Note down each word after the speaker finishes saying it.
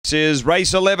This is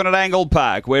race 11 at Angle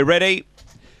Park. We're ready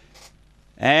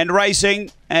and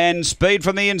racing. And speed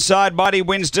from the inside, Mighty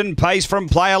Winston. Pace from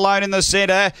Play Alone in the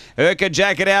centre. Urca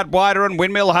Jacket out wider and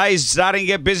Windmill Hayes starting to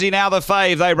get busy now, the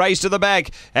fave. They race to the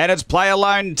back and it's Play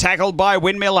Alone tackled by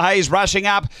Windmill Hayes rushing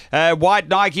up. White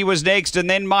Nike was next and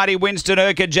then Mighty Winston,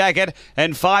 Urca Jacket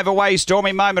and 5 away,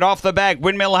 Stormy Moment off the back.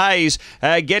 Windmill Hayes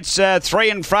gets 3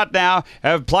 in front now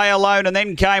of Play Alone and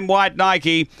then came White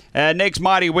Nike. Next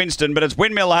Mighty Winston, but it's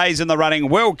Windmill Hayes in the running,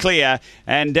 well clear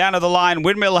and down to the line.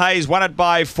 Windmill Hayes won it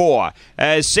by 4.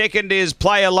 Second is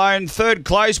Play Alone. Third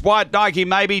close, White Nike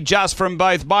maybe just from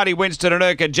both Mighty Winston and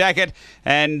Urca Jacket.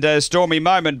 And Stormy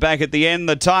Moment back at the end.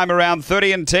 The time around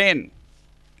 30 and 10.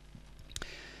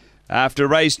 After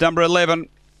race number 11,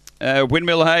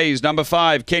 Windmill Hayes. Number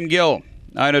 5, Ken Gill.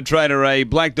 Owner trainer, a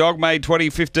black dog, May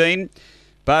 2015.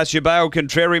 Barcia Bale,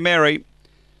 Contrary Mary.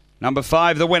 Number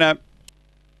 5, the winner.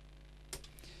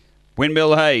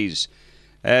 Windmill Hayes.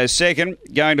 Second,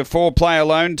 going to 4, Play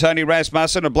Alone, Tony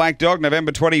Rasmussen, a black dog,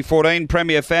 November 2014,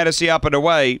 Premier Fantasy up and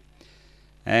away.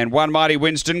 And 1, Mighty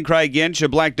Winston, Craig Yench, a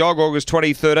black dog, August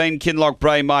 2013, Kinloch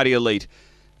Bray, Mighty Elite.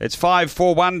 It's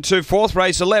 5-4-1-2, 4th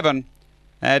race 11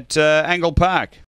 at Angle Park.